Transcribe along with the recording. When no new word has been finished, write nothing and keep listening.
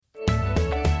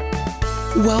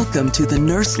Welcome to the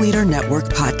Nurse Leader Network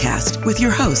podcast with your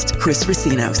host, Chris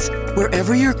Racinos.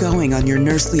 Wherever you're going on your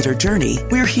nurse leader journey,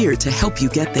 we're here to help you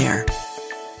get there.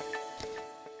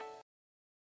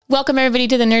 Welcome everybody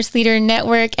to the Nurse Leader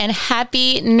Network and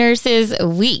happy Nurses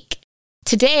Week.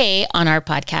 Today on our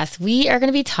podcast, we are going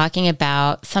to be talking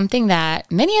about something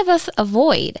that many of us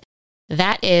avoid.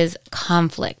 That is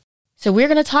conflict. So we're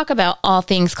going to talk about all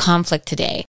things conflict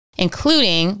today,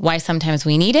 including why sometimes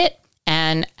we need it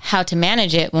and how to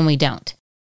manage it when we don't.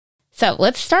 So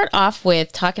let's start off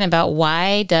with talking about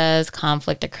why does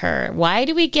conflict occur? Why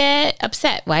do we get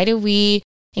upset? Why do we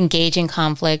engage in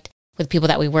conflict with people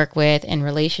that we work with in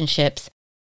relationships?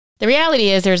 The reality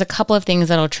is there's a couple of things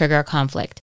that'll trigger a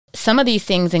conflict. Some of these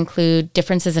things include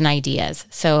differences in ideas.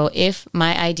 So if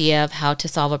my idea of how to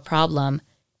solve a problem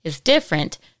is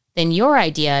different than your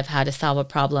idea of how to solve a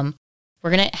problem,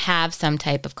 we're going to have some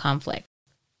type of conflict.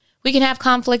 We can have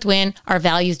conflict when our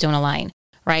values don't align,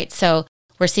 right? So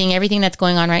we're seeing everything that's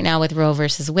going on right now with Roe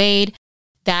versus Wade.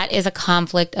 That is a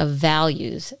conflict of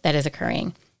values that is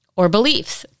occurring. Or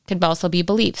beliefs, could also be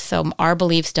beliefs. So our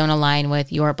beliefs don't align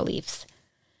with your beliefs.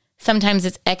 Sometimes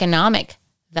it's economic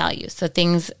values. So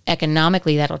things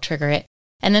economically that'll trigger it.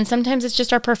 And then sometimes it's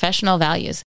just our professional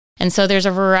values. And so there's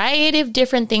a variety of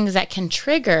different things that can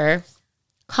trigger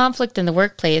conflict in the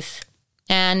workplace.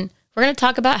 And we're going to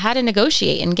talk about how to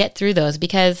negotiate and get through those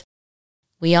because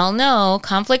we all know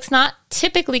conflict's not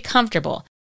typically comfortable.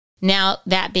 Now,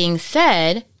 that being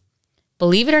said,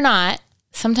 believe it or not,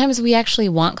 sometimes we actually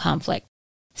want conflict.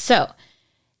 So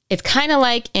it's kind of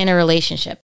like in a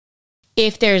relationship.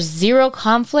 If there's zero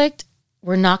conflict,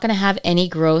 we're not going to have any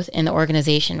growth in the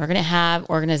organization. We're going to have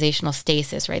organizational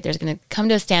stasis, right? There's going to come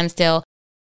to a standstill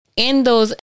in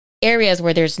those areas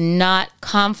where there's not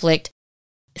conflict.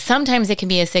 Sometimes it can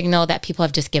be a signal that people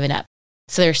have just given up.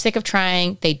 So they're sick of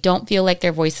trying. They don't feel like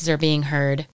their voices are being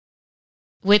heard.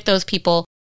 With those people,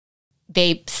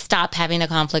 they stop having the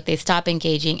conflict. They stop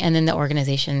engaging, and then the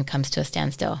organization comes to a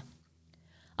standstill.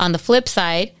 On the flip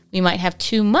side, we might have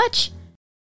too much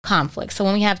conflict. So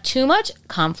when we have too much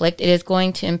conflict, it is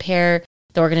going to impair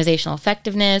the organizational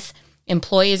effectiveness.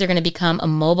 Employees are going to become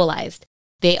immobilized.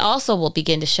 They also will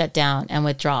begin to shut down and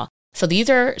withdraw. So these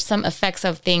are some effects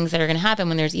of things that are going to happen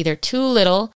when there's either too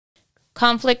little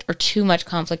conflict or too much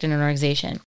conflict in an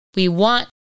organization. We want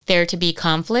there to be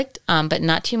conflict, but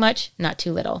not too much, not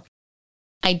too little.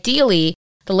 Ideally,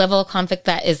 the level of conflict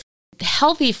that is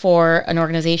healthy for an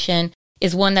organization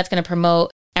is one that's going to promote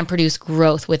and produce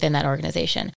growth within that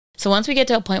organization. So once we get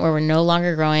to a point where we're no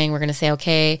longer growing, we're going to say,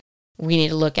 okay, we need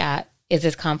to look at, is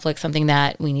this conflict something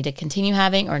that we need to continue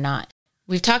having or not?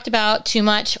 We've talked about too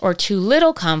much or too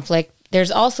little conflict.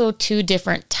 There's also two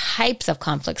different types of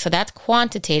conflict. So that's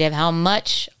quantitative, how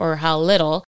much or how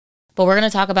little. But we're going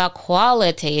to talk about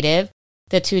qualitative,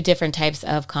 the two different types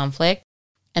of conflict.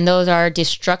 And those are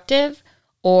destructive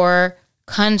or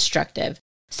constructive.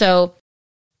 So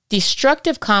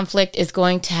destructive conflict is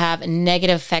going to have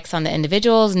negative effects on the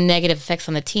individuals, negative effects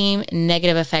on the team,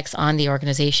 negative effects on the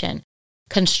organization.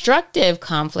 Constructive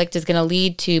conflict is going to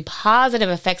lead to positive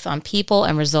effects on people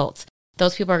and results.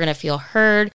 Those people are going to feel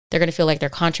heard. They're going to feel like their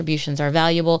contributions are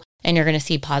valuable, and you're going to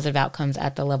see positive outcomes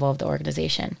at the level of the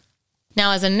organization.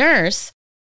 Now, as a nurse,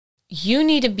 you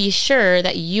need to be sure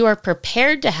that you are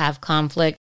prepared to have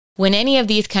conflict when any of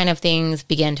these kind of things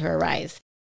begin to arise.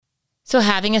 So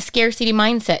having a scarcity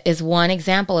mindset is one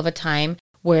example of a time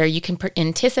where you can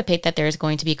anticipate that there is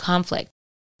going to be conflict,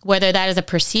 whether that is a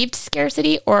perceived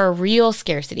scarcity or a real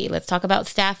scarcity. Let's talk about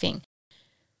staffing.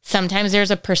 Sometimes there's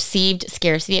a perceived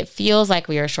scarcity. It feels like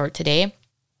we are short today.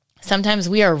 Sometimes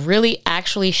we are really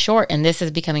actually short, and this is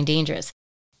becoming dangerous.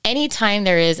 Anytime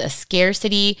there is a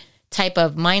scarcity type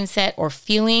of mindset or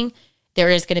feeling, there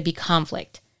is going to be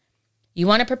conflict. You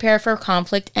want to prepare for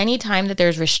conflict anytime that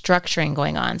there's restructuring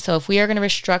going on. So if we are going to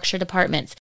restructure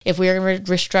departments, if we are going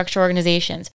to restructure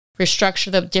organizations,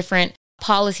 restructure the different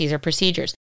policies or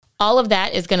procedures, all of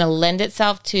that is going to lend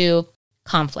itself to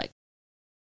conflict.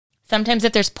 Sometimes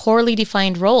if there's poorly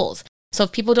defined roles, so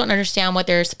if people don't understand what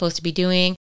they're supposed to be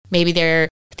doing, maybe they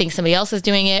think somebody else is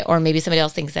doing it, or maybe somebody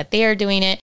else thinks that they are doing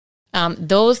it,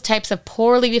 those types of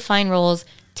poorly defined roles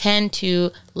tend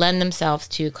to lend themselves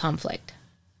to conflict.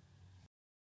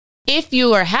 If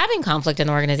you are having conflict in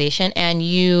the organization and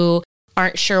you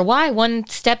aren't sure why, one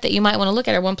step that you might want to look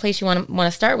at or one place you want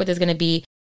to start with is going to be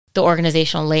the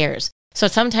organizational layers. So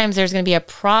sometimes there's going to be a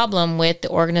problem with the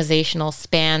organizational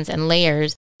spans and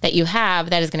layers that you have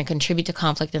that is going to contribute to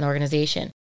conflict in the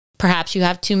organization. Perhaps you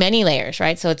have too many layers,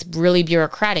 right? So it's really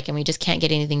bureaucratic and we just can't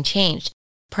get anything changed.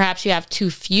 Perhaps you have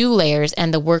too few layers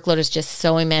and the workload is just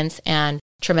so immense and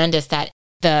tremendous that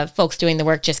the folks doing the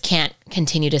work just can't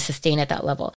continue to sustain at that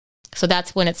level. So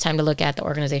that's when it's time to look at the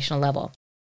organizational level.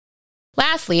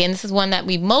 Lastly, and this is one that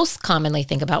we most commonly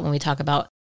think about when we talk about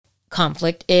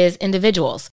conflict, is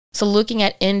individuals. So looking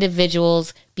at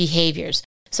individuals' behaviors.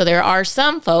 So there are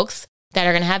some folks that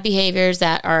are going to have behaviors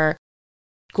that are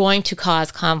going to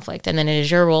cause conflict. And then it is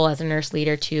your role as a nurse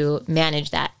leader to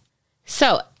manage that.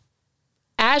 So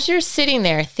as you're sitting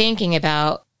there thinking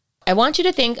about, I want you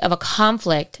to think of a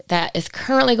conflict that is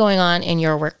currently going on in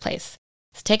your workplace.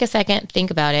 So take a second,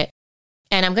 think about it.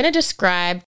 And I'm going to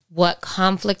describe what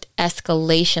conflict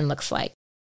escalation looks like.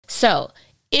 So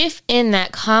if in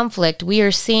that conflict, we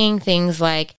are seeing things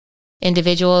like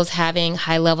individuals having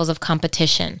high levels of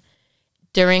competition.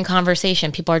 During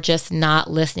conversation, people are just not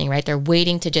listening, right? They're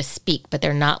waiting to just speak, but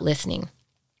they're not listening.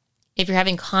 If you're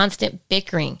having constant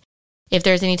bickering, if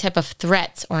there's any type of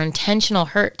threats or intentional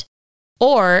hurt,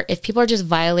 or if people are just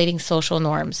violating social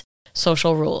norms,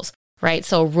 social rules, right?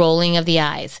 So rolling of the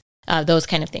eyes, those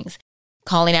kind of things,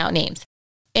 calling out names.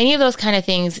 Any of those kind of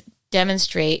things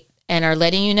demonstrate and are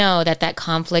letting you know that that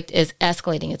conflict is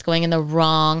escalating. It's going in the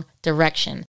wrong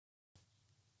direction.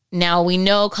 Now, we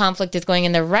know conflict is going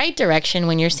in the right direction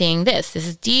when you're seeing this. This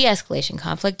is de-escalation,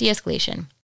 conflict de-escalation.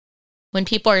 When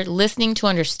people are listening to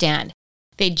understand,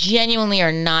 they genuinely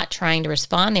are not trying to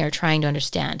respond. They are trying to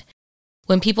understand.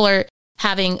 When people are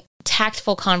having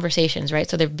tactful conversations, right?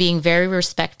 So they're being very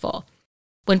respectful.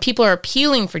 When people are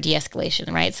appealing for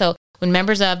de-escalation, right? So when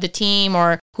members of the team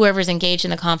or whoever's engaged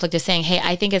in the conflict is saying, hey,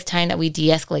 I think it's time that we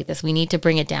de-escalate this. We need to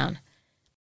bring it down.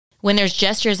 When there's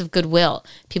gestures of goodwill,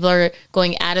 people are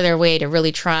going out of their way to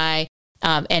really try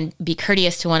and be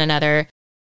courteous to one another.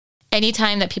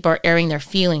 Anytime that people are airing their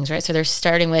feelings, right? So they're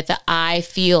starting with the I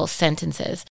feel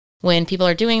sentences. When people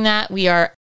are doing that, we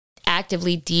are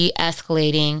actively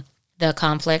de-escalating the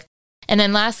conflict. And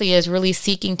then lastly is really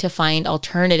seeking to find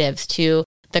alternatives to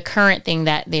the current thing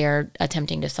that they're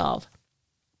attempting to solve.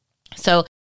 So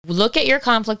look at your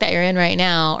conflict that you're in right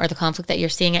now or the conflict that you're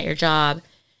seeing at your job.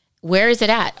 Where is it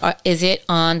at? Is it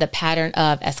on the pattern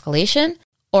of escalation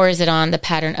or is it on the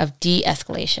pattern of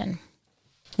de-escalation?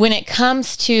 When it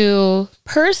comes to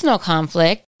personal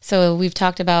conflict, so we've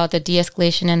talked about the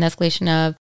de-escalation and the escalation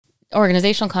of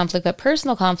organizational conflict, but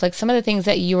personal conflict, some of the things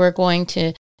that you are going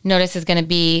to notice is going to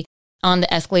be on the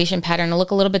escalation pattern to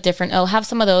look a little bit different. Oh, have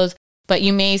some of those, but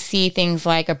you may see things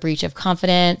like a breach of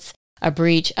confidence, a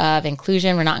breach of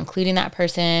inclusion, we're not including that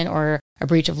person, or a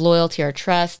breach of loyalty or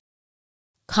trust.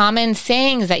 Common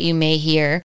sayings that you may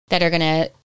hear that are going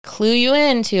to clue you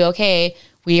into, okay,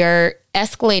 we are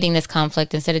escalating this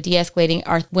conflict instead of de-escalating,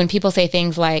 are when people say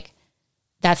things like,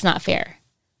 that's not fair.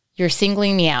 You're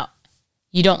singling me out.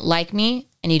 You don't like me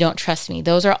and you don't trust me.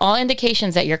 Those are all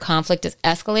indications that your conflict is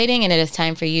escalating and it is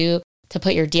time for you to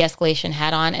put your de-escalation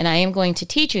hat on. And I am going to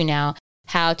teach you now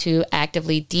how to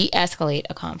actively de-escalate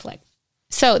a conflict.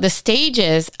 So the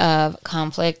stages of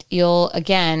conflict,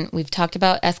 we've talked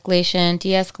about escalation,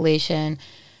 de-escalation.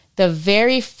 The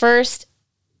very first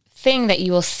thing that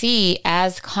you will see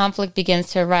as conflict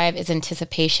begins to arrive is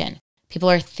anticipation. People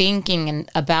are thinking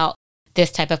about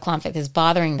this type of conflict is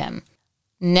bothering them.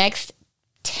 Next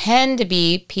tend to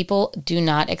be people do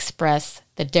not express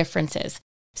the differences.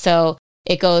 So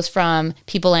it goes from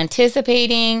people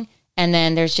anticipating, and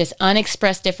then there's just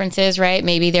unexpressed differences, right?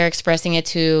 Maybe they're expressing it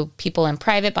to people in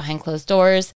private behind closed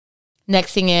doors.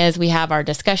 Next thing is we have our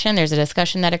discussion. There's a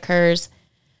discussion that occurs.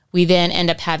 We then end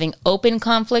up having open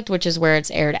conflict, which is where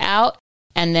it's aired out.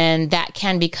 And then that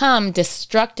can become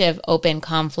destructive open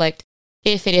conflict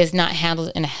if it is not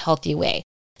handled in a healthy way.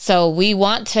 So we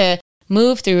want to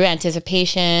move through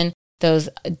anticipation, those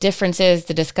differences,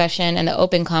 the discussion, and the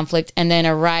open conflict, and then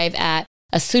arrive at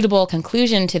a suitable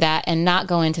conclusion to that and not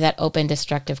go into that open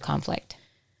destructive conflict.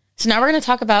 So now we're going to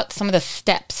talk about some of the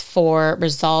steps for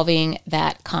resolving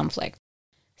that conflict.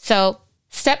 So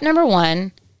step number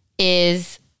 1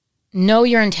 is know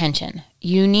your intention.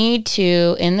 You need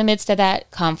to, in the midst of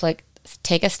that conflict,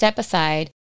 take a step aside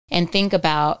and think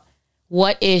about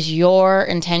what is your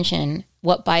intention,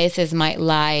 what biases might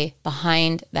lie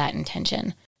behind that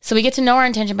intention. So we get to know our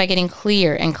intention by getting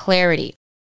clear and clarity.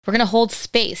 We're going to hold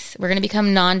space. We're going to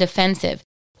become non-defensive.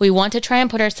 We want to try and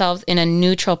put ourselves in a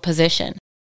neutral position.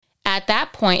 At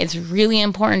that point, it's really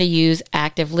important to use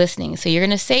active listening. So you're going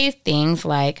to say things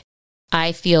like,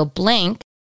 I feel blank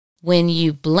when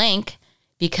you blank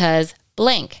because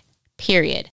blank,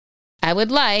 period. I would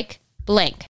like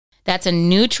blank. That's a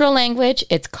neutral language.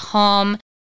 It's calm,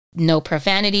 no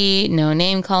profanity, no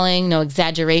name calling, no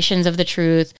exaggerations of the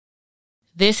truth.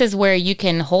 This is where you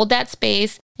can hold that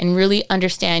space and really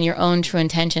understand your own true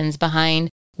intentions behind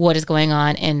what is going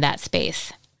on in that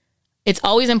space. it's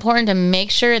always important to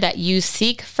make sure that you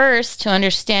seek first to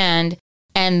understand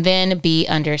and then be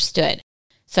understood.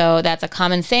 So that's a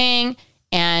common saying,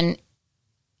 and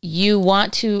you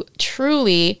want to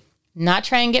truly not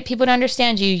try and get people to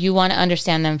understand you. You want to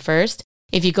understand them first.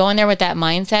 If you go in there with that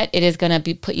mindset, it is going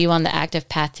to put you on the active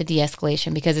path to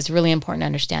de-escalation, because it's really important to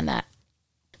understand that.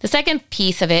 The second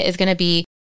piece of it is going to be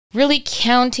really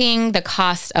counting the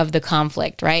cost of the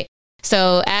conflict, right?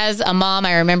 So as a mom,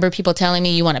 I remember people telling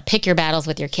me you want to pick your battles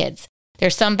with your kids.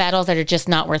 There's some battles that are just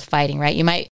not worth fighting, right? You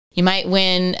might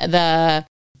win the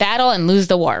battle and lose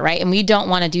the war, right? And we don't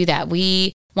want to do that.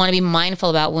 We want to be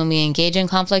mindful about when we engage in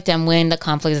conflict and when the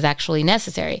conflict is actually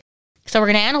necessary. So we're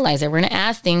going to analyze it. We're going to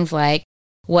ask things like,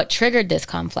 what triggered this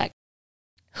conflict?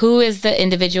 Who is the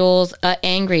individuals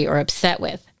angry or upset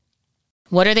with?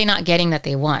 What are they not getting that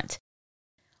they want?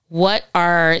 What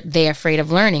are they afraid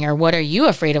of learning, or what are you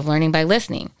afraid of learning by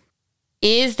listening?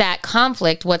 Is that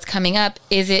conflict, what's coming up,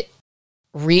 is it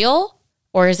real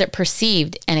or is it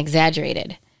perceived and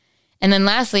exaggerated? And then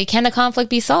lastly, can the conflict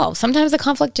be solved? Sometimes the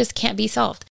conflict just can't be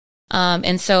solved.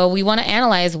 And so we want to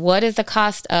analyze, what is the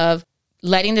cost of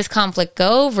letting this conflict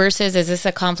go versus is this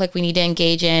a conflict we need to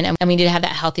engage in and we need to have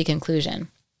that healthy conclusion.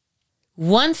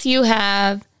 Once you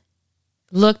have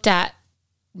looked at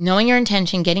knowing your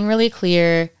intention, getting really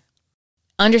clear,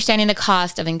 understanding the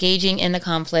cost of engaging in the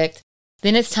conflict,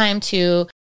 then it's time to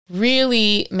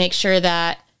really make sure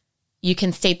that you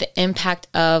can state the impact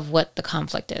of what the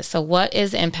conflict is. So what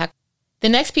is the impact? The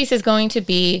next piece is going to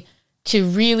be to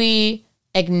really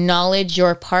acknowledge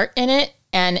your part in it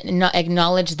and not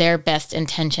acknowledge their best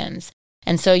intentions.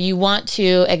 And so you want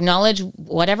to acknowledge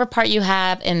whatever part you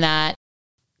have in that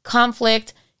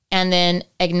conflict and then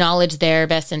acknowledge their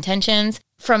best intentions.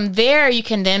 From there, you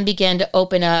can then begin to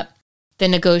open up the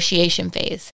negotiation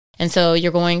phase. And so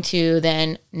you're going to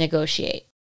then negotiate.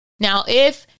 Now,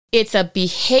 if it's a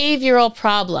behavioral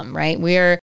problem, right?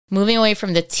 We're moving away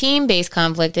from the team-based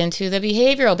conflict into the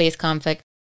behavioral-based conflict.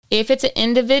 If it's an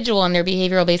individual and their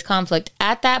behavioral-based conflict,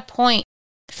 at that point,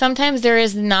 sometimes there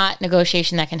is not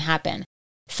negotiation that can happen.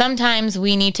 Sometimes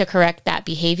we need to correct that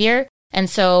behavior. And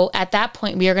so at that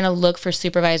point, we are going to look for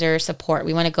supervisor support.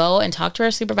 We want to go and talk to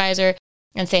our supervisor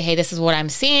and say, hey, this is what I'm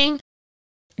seeing.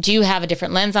 Do you have a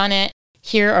different lens on it?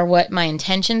 Here are what my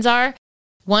intentions are.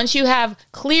 Once you have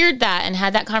cleared that and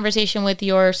had that conversation with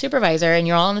your supervisor and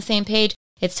you're all on the same page,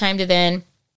 it's time to then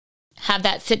have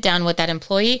that sit down with that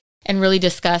employee and really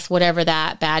discuss whatever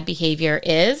that bad behavior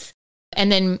is.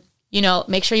 And then,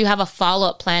 make sure you have a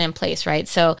follow-up plan in place, right?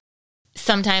 So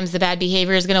sometimes the bad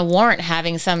behavior is going to warrant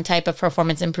having some type of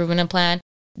performance improvement plan.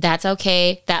 That's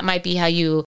okay. That might be how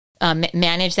you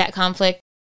manage that conflict.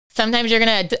 Sometimes you're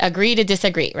going to agree to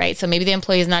disagree, right? So maybe the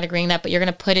employee is not agreeing that, but you're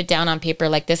going to put it down on paper,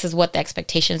 like this is what the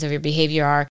expectations of your behavior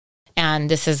are, and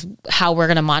this is how we're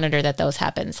going to monitor that those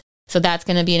happens. So that's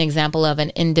going to be an example of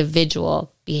an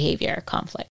individual behavior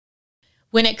conflict.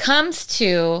 When it comes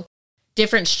to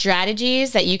different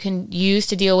strategies that you can use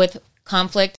to deal with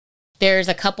conflict, there's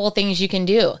a couple of things you can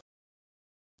do.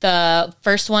 The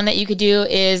first one that you could do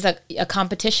is a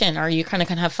competition, or you kind of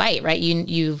have fight, right?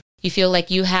 You feel like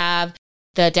you have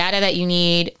the data that you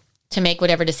need to make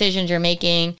whatever decisions you're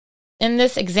making. In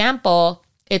this example,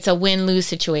 it's a win-lose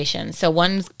situation. So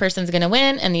one person's going to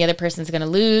win and the other person's going to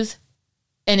lose.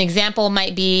 An example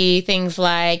might be things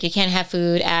like you can't have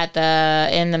food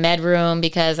in the med room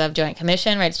because of Joint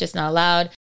Commission, right? It's just not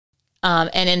allowed.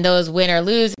 And in those win or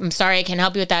lose, I'm sorry, I can't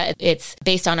help you with that. It's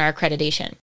based on our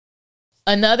accreditation.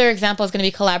 Another example is going to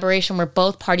be collaboration where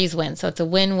both parties win. So it's a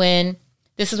win-win.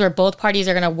 This is where both parties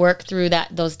are going to work through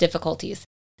those difficulties.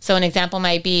 So an example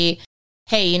might be,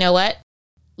 hey, you know what?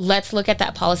 Let's look at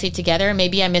that policy together.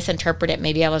 Maybe I misinterpreted it.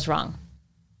 Maybe I was wrong.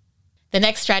 The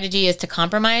next strategy is to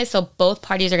compromise. So both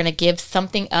parties are going to give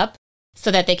something up so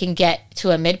that they can get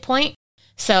to a midpoint.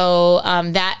 So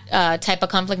that type of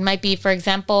conflict might be, for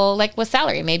example, like with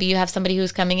salary. Maybe you have somebody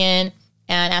who's coming in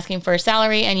and asking for a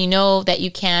salary, and you know that you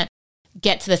can't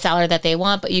get to the salary that they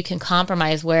want, but you can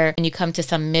compromise and you come to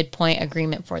some midpoint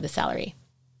agreement for the salary.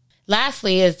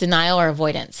 Lastly is denial or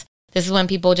avoidance. This is when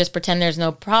people just pretend there's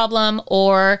no problem,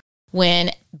 or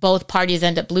when both parties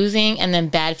end up losing and then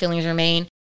bad feelings remain.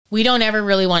 We don't ever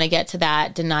really want to get to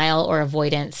that denial or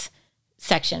avoidance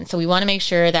section. So we want to make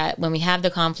sure that when we have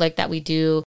the conflict that we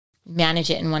do manage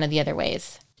it in one of the other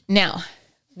ways. Now,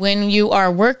 when you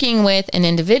are working with an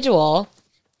individual,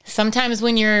 sometimes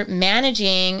when you're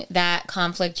managing that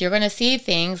conflict, you're going to see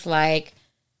things like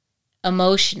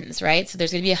emotions, right? So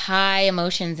there's going to be high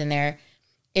emotions in there.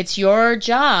 It's your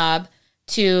job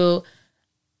to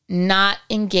not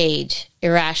engage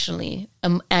irrationally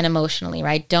and emotionally,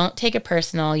 right? Don't take it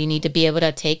personal. You need to be able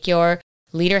to take your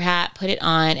leader hat, put it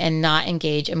on, and not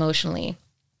engage emotionally.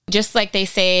 Just like they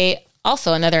say,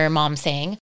 also another mom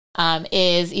saying,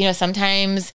 is,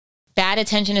 sometimes bad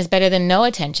attention is better than no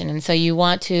attention. And so you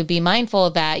want to be mindful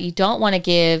that you don't want to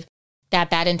give that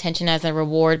bad intention as a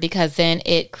reward, because then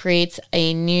it creates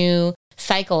a new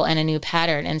cycle and a new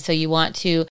pattern. And so you want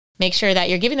to make sure that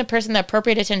you're giving the person the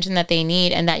appropriate attention that they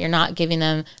need, and that you're not giving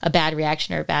them a bad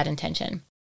reaction or a bad intention.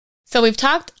 So we've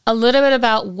talked a little bit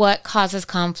about what causes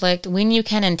conflict, when you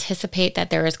can anticipate that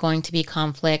there is going to be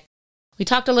conflict. We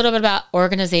talked a little bit about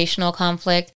organizational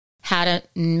conflict, how to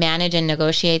manage and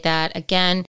negotiate that.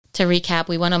 Again, to recap,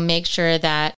 we want to make sure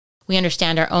that we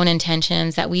understand our own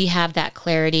intentions, that we have that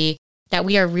clarity, that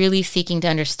we are really seeking to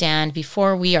understand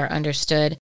before we are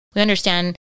understood. We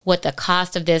understand what the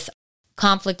cost of this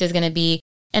conflict is going to be.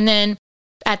 And then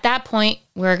at that point,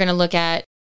 we're going to look at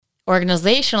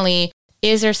organizationally,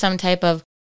 is there some type of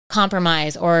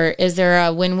compromise, or is there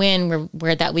a win-win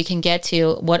where that we can get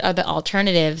to? What are the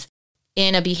alternatives?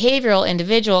 In a behavioral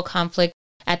individual conflict,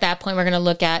 at that point, we're going to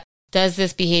look at, does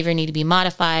this behavior need to be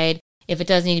modified? If it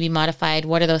does need to be modified,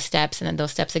 what are those steps? And then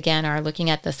those steps, again, are looking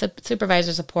at the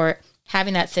supervisor support,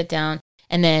 having that sit down,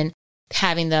 and then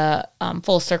having the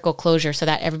full circle closure so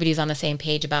that everybody's on the same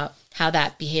page about how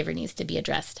that behavior needs to be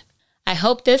addressed. I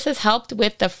hope this has helped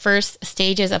with the first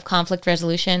stages of conflict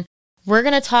resolution. We're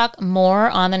going to talk more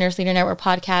on the Nurse Leader Network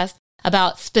podcast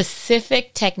about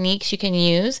specific techniques you can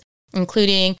use,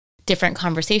 including different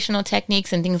conversational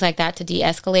techniques and things like that to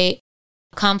de-escalate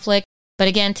conflict. But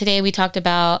again, today we talked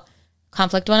about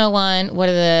Conflict 101. What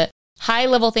are the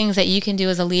high-level things that you can do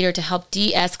as a leader to help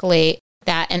de-escalate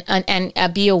that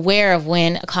and be aware of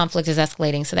when a conflict is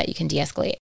escalating so that you can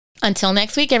de-escalate. Until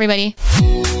next week, everybody.